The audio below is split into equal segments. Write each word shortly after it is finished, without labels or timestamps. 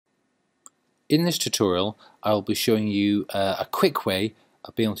In this tutorial, I will be showing you a quick way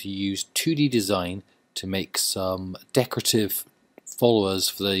of being able to use 2D design to make some decorative followers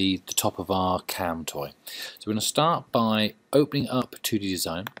for the top of our cam toy. So we're going to start by opening up 2D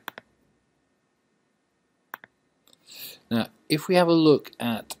design. Now, if we have a look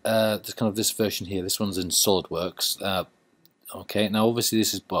at this version here, this one's in SolidWorks. Okay, now obviously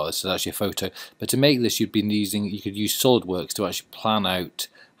this is actually a photo, but to make this you could use SolidWorks to actually plan out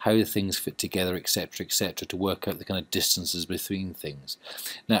how the things fit together, etc., etc., to work out the kind of distances between things.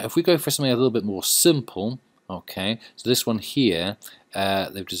 Now, if we go for something a little bit more simple, okay, so this one here,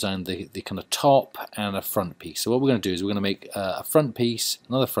 they've designed the kind of top and a front piece. So what we're going to do is we're going to make a front piece,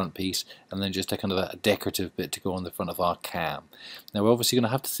 another front piece, and then just a kind of a decorative bit to go on the front of our cam. Now we're obviously going to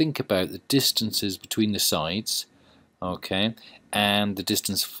have to think about the distances between the sides, okay, and the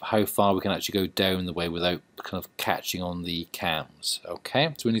distance, how far we can actually go down the way without kind of catching on the cams.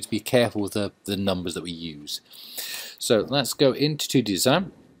 Okay, so we need to be careful with the numbers that we use. So let's go into 2D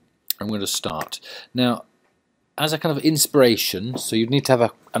design. I'm going to start now. As a kind of inspiration, so you need to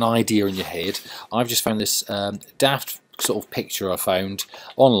have an idea in your head. I've just found this daft sort of picture I found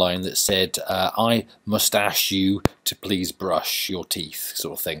online that said, I mustache you to please brush your teeth,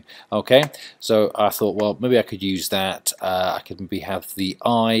 sort of thing. Okay, so I thought, well, maybe I could use that. I could maybe have the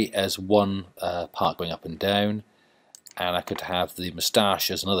eye as one part going up and down, and I could have the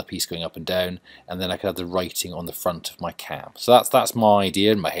moustache as another piece going up and down, and then I could have the writing on the front of my cam. So that's my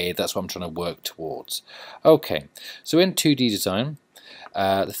idea in my head. That's what I'm trying to work towards. Okay, so in 2D design,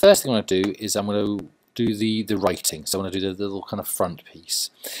 the first thing I'm going to do is I'm going to do the writing. So I'm going to do the little kind of front piece.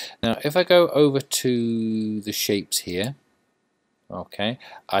 Now, if I go over to the shapes here, okay,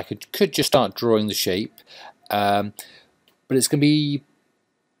 I could just start drawing the shape, but it's going to be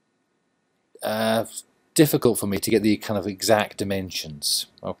difficult for me to get the kind of exact dimensions.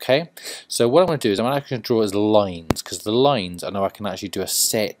 Okay, so what I'm going to do is I'm actually going to draw as lines, because the lines, I know I can actually do a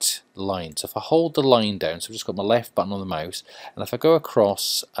set line. So if I hold the line down, so I've just got my left button on the mouse, and if I go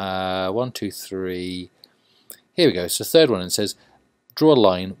across 1, 2, 3, here we go. So third one, it says draw a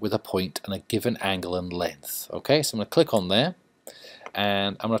line with a point and a given angle and length. Okay, so I'm going to click on there,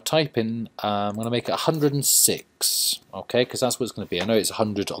 and I'm going to type in, I'm going to make it 106, okay, because that's what it's going to be. I know it's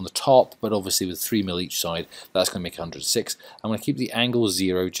 100 on the top, but obviously with 3mm each side, that's going to make 106. I'm going to keep the angle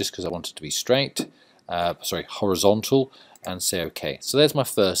 0 just because I want it to be straight, horizontal, and say OK. So there's my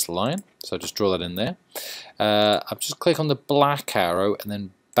first line, so I'll just draw that in there. I'll just click on the black arrow and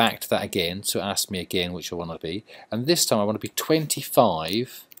then back to that again, so it asks me again which I want to be, and this time I want to be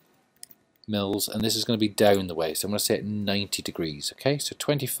 25 mils, and this is going to be down the way, so I'm going to say it 90 degrees. Okay, so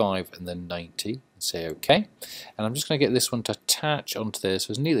 25 and then 90, and say OK. And I'm just going to get this one to attach onto there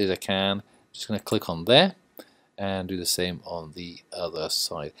so as neatly as I can. Just going to click on there and do the same on the other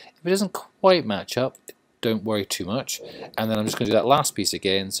side. If it doesn't quite match up, don't worry too much. And then I'm just going to do that last piece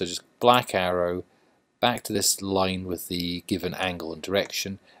again, so just black arrow back to this line with the given angle and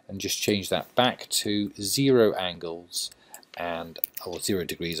direction, and just change that back to 0 angles and 0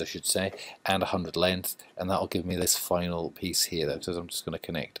 degrees I should say, and 100 length, and that'll give me this final piece here. That says I'm just going to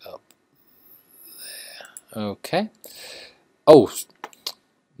connect up there. Okay. Oh,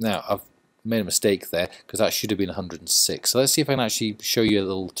 now I've made a mistake there, because that should have been 106. So let's see if I can actually show you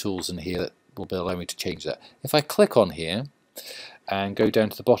little tools in here that will allow me to change that. If I click on here and go down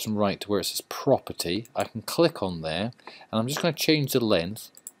to the bottom right to where it says property, I can click on there, and I'm just going to change the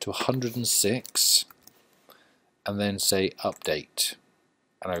length to 106. And then say update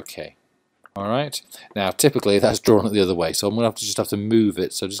and OK. Alright, now typically that's drawn it the other way, so I'm going to just have to move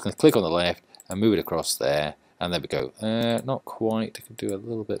it. So I'm just going to click on the left and move it across there, and there we go. Not quite, I can do a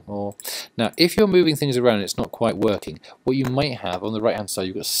little bit more. Now if you're moving things around and it's not quite working, what you might have on the right hand side,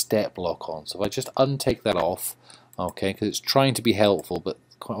 you've got step lock on. So if I just untake that off, okay, because it's trying to be helpful but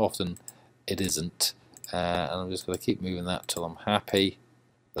quite often it isn't, and I'm just going to keep moving that till I'm happy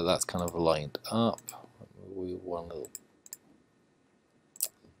that that's kind of lined up. One little.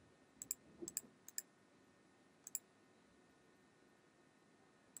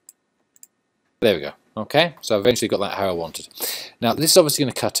 There we go. Okay, so I've eventually got that how I wanted. Now this is obviously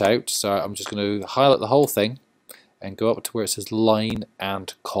going to cut out, so I'm just going to highlight the whole thing and go up to where it says line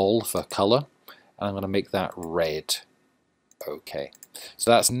and col for color, and I'm going to make that red. Okay, so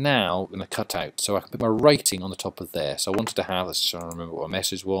that's now going to cut out, so I can put my writing on the top of there. So I wanted to have, let's try to remember what my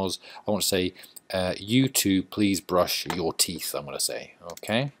message was. I want to say, you two please brush your teeth, I'm going to say.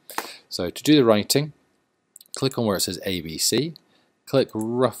 Okay, so to do the writing, click on where it says ABC, click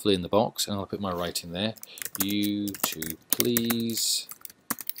roughly in the box, and I'll put my writing there. You two please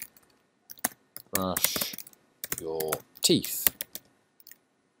brush your teeth.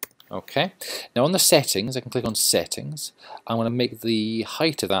 Okay, now on the settings, I can click on settings. I'm going to make the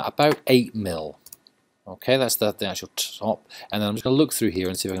height of that about 8 mil. Okay, that's the actual top, and then I'm just going to look through here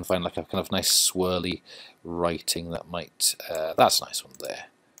and see if I can find like a kind of nice swirly writing that might, that's a nice one there.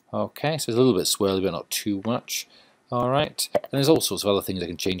 Okay, so it's a little bit swirly but not too much. Alright, and there's all sorts of other things I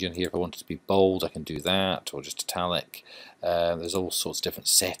can change in here. If I want it to be bold, I can do that, or just italic. There's all sorts of different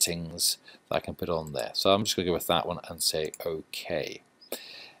settings that I can put on there. So I'm just going to go with that one and say OK.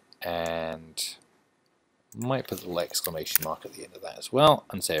 And might put a little exclamation mark at the end of that as well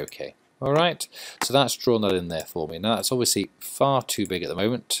and say OK. Alright, so that's drawn that in there for me. Now that's obviously far too big at the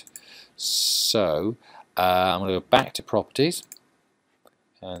moment. So I'm going to go back to properties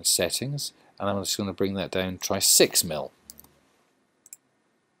and settings, and I'm just going to bring that down, try 6 mil.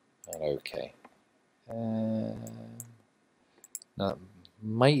 And OK. Now it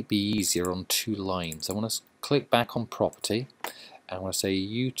might be easier on 2 lines. I want to click back on property, and I want to say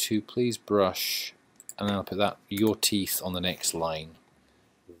you two please brush, and then I'll put that your teeth on the next line.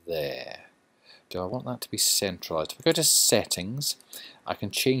 There. Do I want that to be centralized? If I go to settings, I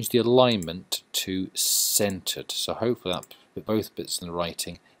can change the alignment to centered. So hopefully that put both bits in the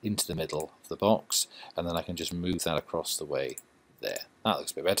writing into the middle of the box, and then I can just move that across the way there. That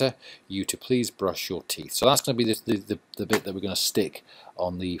looks a bit better. You to please brush your teeth. So that's going to be the bit that we're going to stick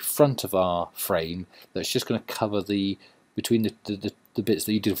on the front of our frame. That's just going to cover the between the bits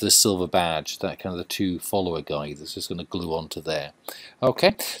that you did for the silver badge, that kind of the 2 follower guides. It's just going to glue onto there.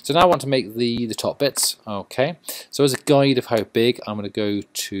 Okay, so now I want to make the top bits. Okay, so as a guide of how big, I'm going to go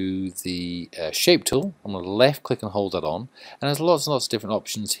to the shape tool. I'm going to left click and hold that on, and there's lots and lots of different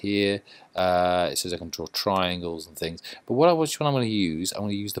options here. It says I can draw triangles and things, but which one I'm going to use? I'm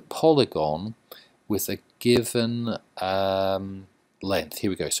going to use the polygon with a given length. Here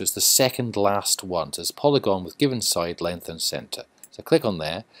we go. So it's the second last one. So it's polygon with given side, length, and center. So click on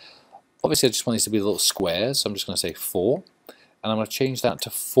there. Obviously, I just want these to be little squares, so I'm just going to say 4, and I'm going to change that to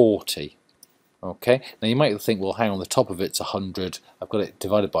 40. Okay. Now you might think, well, hang on, the top of it's 100. I've got it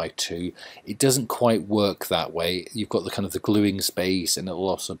divided by 2. It doesn't quite work that way. You've got the kind of the gluing space, and it will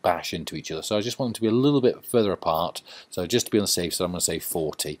also bash into each other. So I just want them to be a little bit further apart. So just to be on the safe side, I'm going to say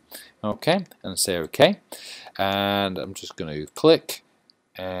 40. Okay, and say OK. And I'm just going to click,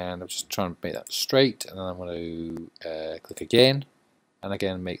 and I'm just trying to make that straight, and then I'm going to click again. And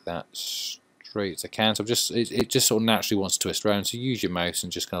again, make that straight as I can. So it just sort of naturally wants to twist around. So use your mouse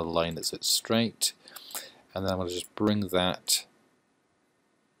and just kind of line that so it's straight. And then I'm going to just bring that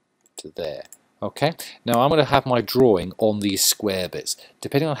to there. Okay. Now I'm going to have my drawing on these square bits.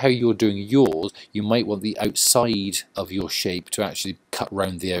 Depending on how you're doing yours, you might want the outside of your shape to actually cut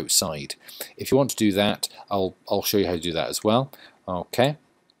round the outside. If you want to do that, I'll show you how to do that as well. Okay.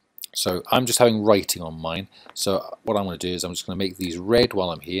 So I'm just having writing on mine. So what I'm going to do is I'm just going to make these red while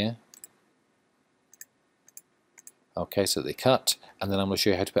I'm here. Okay, so they cut, and then I'm going to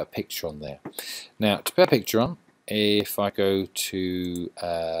show you how to put a picture on there. Now, to put a picture on, if I go to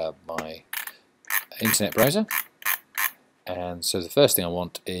my internet browser, and so the first thing I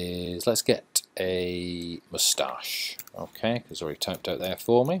want is, let's get a moustache. Okay, because it's already typed out there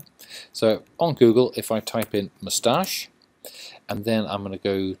for me. So on Google, if I type in moustache, and then I'm going to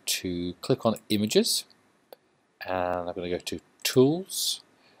go to click on images, and I'm going to go to tools,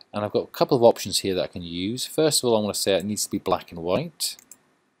 and I've got a couple of options here that I can use. First of all, I'm going to say it needs to be black and white,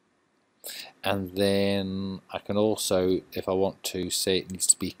 and then I can also, if I want to, say it needs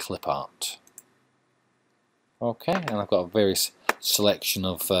to be clip art. Okay, and I've got a various selection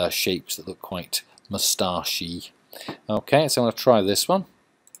of shapes that look quite moustachey. Okay, so I'm going to try this one.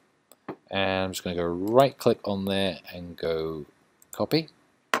 And I'm just going to go right click on there and go copy,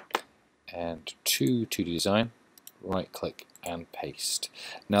 and to 2D design, right click and paste.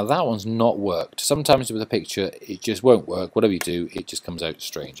 Now that one's not worked. Sometimes with a picture it just won't work. Whatever you do, it just comes out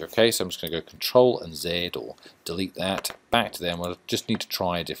strange. Okay, so I'm just going to go Control and Z or delete that, back to them. I just need to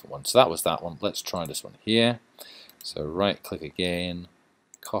try a different one. So that was that one. Let's try this one here. So right click again,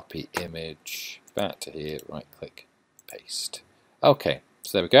 copy image, back to here, right click, paste. Okay.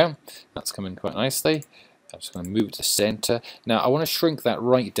 So there we go, that's coming quite nicely. I'm just going to move it to center. Now I want to shrink that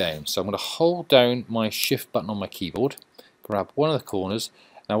right down, so I'm going to hold down my shift button on my keyboard, grab one of the corners.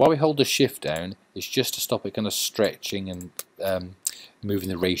 Now while we hold the shift down, it's just to stop it kind of stretching and moving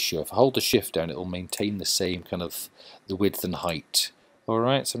the ratio. If I hold the shift down, it will maintain the same kind of the width and height.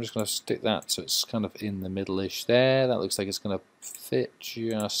 Alright, so I'm just going to stick that so it's kind of in the middle-ish there. That looks like it's going to fit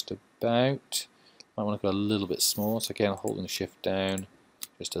just about. I want to go a little bit smaller, so again holding the shift down.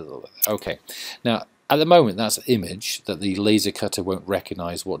 Just a little bit. Okay. Now, at the moment, that's an image that the laser cutter won't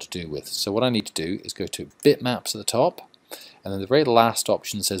recognize what to do with. So what I need to do is go to bitmaps at the top, And then the very last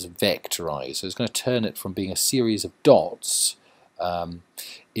option says vectorize. So it's going to turn it from being a series of dots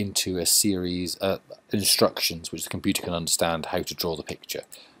into a series of instructions which the computer can understand how to draw the picture.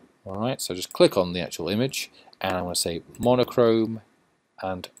 Alright, so just click on the actual image and I'm going to say monochrome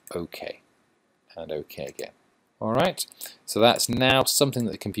and OK. And OK again. Alright, so that's now something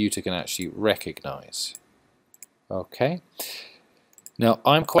that the computer can actually recognize. Okay, now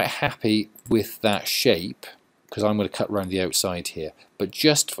I'm quite happy with that shape because I'm going to cut around the outside here. But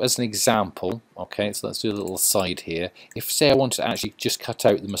just as an example, okay, so let's do a little aside here. If, say, I wanted to actually just cut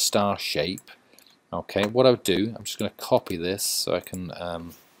out the moustache shape, okay, what I would do, I'm just going to copy this so I can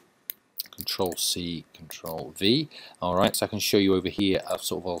Control C, Control V. Alright, so I can show you over here a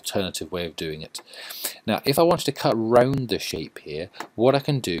sort of alternative way of doing it. Now, if I wanted to cut round the shape here, what I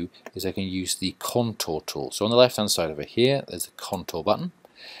can do is I can use the contour tool. So on the left hand side over here, there's the contour button.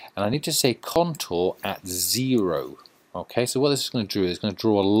 And I need to say contour at 0. Okay, so what this is going to do is going to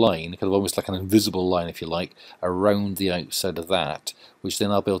draw a line, kind of almost like an invisible line if you like, around the outside of that, which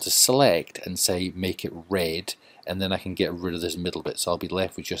then I'll be able to select and say make it red, and then I can get rid of this middle bit, so I'll be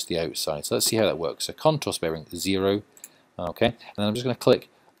left with just the outside. So let's see how that works. So contour sparing 0, okay, and then I'm just going to click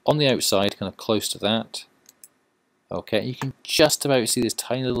on the outside, kind of close to that. Okay, you can just about see this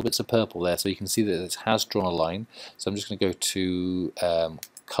tiny little bits of purple there, so you can see that it has drawn a line. So I'm just going to go to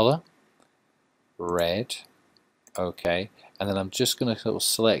color, red, okay, and then I'm just going to sort of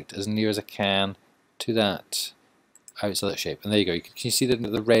select as near as I can to that outside that shape, and there you go. Can you see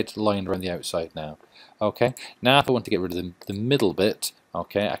the red line around the outside now? Okay, now if I want to get rid of the middle bit,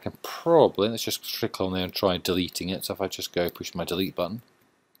 okay, I can probably, let's just click on there and try deleting it. So if I just go push my delete button,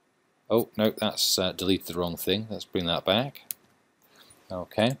 oh no, that's deleted the wrong thing. Let's bring that back.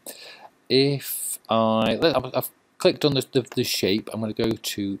 Okay, if I've clicked on the shape, I'm going to go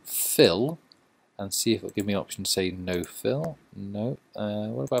to fill and see if it'll give me an option to say no fill. No.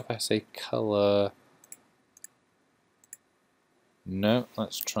 What about if I say color? No.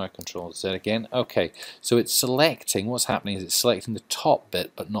 Let's try Control Z again. Okay, so it's selecting, what's happening is it's selecting the top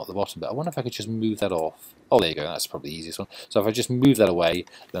bit but not the bottom bit. I wonder if I could just move that off. Oh, there you go, that's probably the easiest one. So if I just move that away,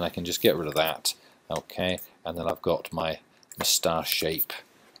 then I can just get rid of that. Okay, and then I've got my moustache shape.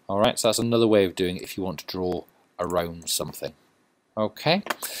 Alright, so that's another way of doing it if you want to draw around something. Okay,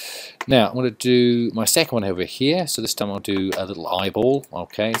 now I'm going to do my second one over here. So this time I'll do a little eyeball.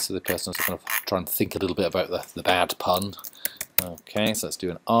 Okay, so the person's kind of trying to think a little bit about the bad pun. Okay, so let's do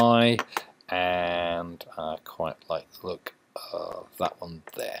an eye, and I quite like the look of that one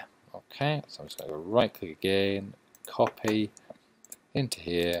there. Okay, so I'm just going to go right click again, copy into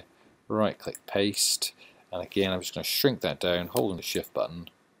here, right click paste, and again I'm just going to shrink that down, holding the shift button.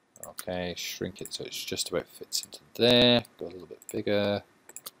 Okay, shrink it so it's just about fits into there, go a little bit bigger.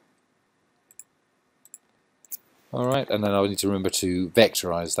 Alright, and then I need to remember to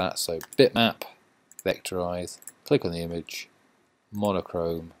vectorize that, so bitmap, vectorize, click on the image,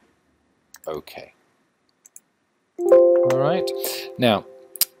 monochrome, OK. Alright, now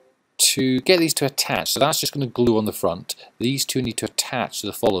to get these to attach, so that's just going to glue on the front. These two need to attach to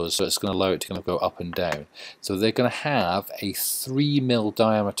the followers, so it's going to allow it to kind of go up and down. So they're going to have a 3mm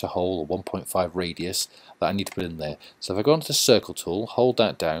diameter hole, or 1.5 radius, that I need to put in there. So if I go onto the circle tool, hold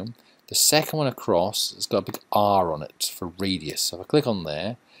that down, the second one across has got a big R on it for radius. So if I click on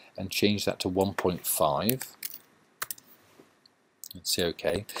there and change that to 1.5, let's see,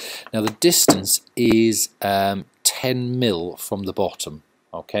 OK. Now the distance is 10mm from the bottom.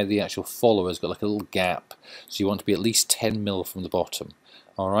 Okay, the actual follower's got like a little gap, so you want to be at least 10mm from the bottom.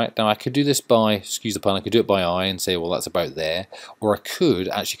 Alright, now I could do this by, excuse the pun, I could do it by eye and say, well, that's about there, or I could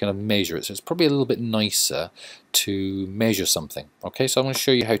actually kind of measure it, so it's probably a little bit nicer to measure something. Okay, so I'm going to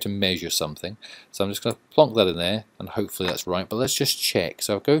show you how to measure something. So I'm just going to plonk that in there, and hopefully that's right, but let's just check.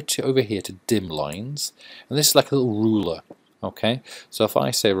 So I'll go to over here to dim lines, and this is like a little ruler. Okay, so if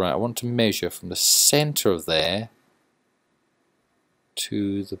I say, right, I want to measure from the center of there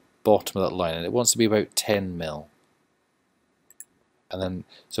to the bottom of that line, and it wants to be about 10mm. And then,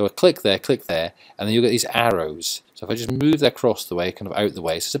 so I click there, and then you'll get these arrows. So if I just move that across the way, kind of out the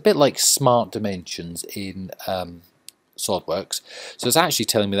way, so it's a bit like smart dimensions in SolidWorks. So it's actually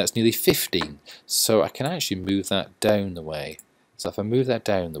telling me that's nearly 15. So I can actually move that down the way. So if I move that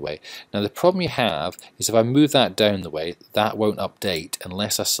down the way, now the problem you have is if I move that down the way, that won't update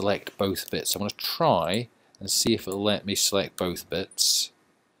unless I select both bits. So I'm going to try and see if it'll let me select both bits.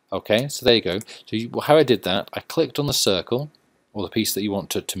 Okay, so there you go. So how I did that, I clicked on the circle, or the piece that you want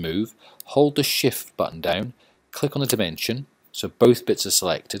to move, hold the shift button down, click on the dimension, so both bits are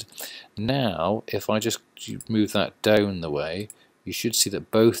selected. Now, if I just move that down the way, you should see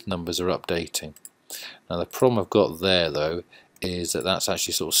that both numbers are updating. Now the problem I've got there though is that that's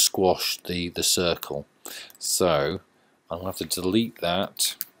actually sort of squashed the circle. So I'm going to have to delete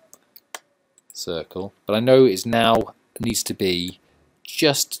that circle. But I know it's now needs to be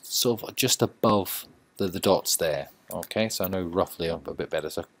just above the dots there. Okay, so I know roughly a bit better.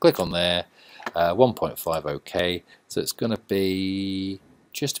 So click on there, 1.5 OK. So it's going to be,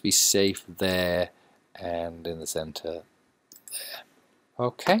 just to be safe, there and in the center there.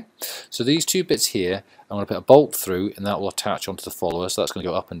 Okay, so these two bits here, I'm going to put a bolt through and that will attach onto the follower, so that's going to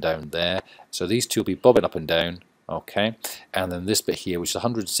go up and down there. So these two will be bobbing up and down, okay, and then this bit here, which is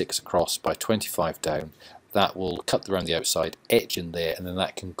 106 across by 25 down, that will cut around the outside, etch in there, and then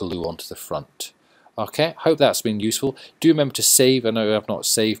that can glue onto the front. Okay, hope that's been useful. Do remember to save. I know I've not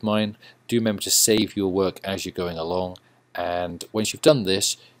saved mine. Do remember to save your work as you're going along, and once you've done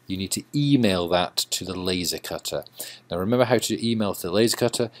this, you need to email that to the laser cutter. Now remember how to email to the laser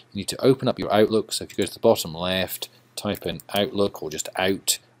cutter. You need to open up your Outlook. So if you go to the bottom left, type in Outlook or just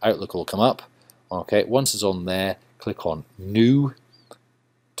Outlook will come up. Okay, once it's on there, click on New,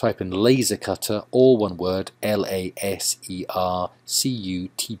 type in laser cutter, all one word, LASERCUTTER.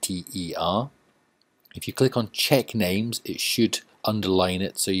 If you click on check names, it should underline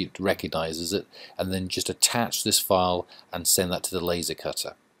it so it recognizes it, and then just attach this file and send that to the laser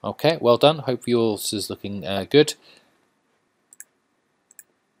cutter. Okay, well done. Hope yours is looking good.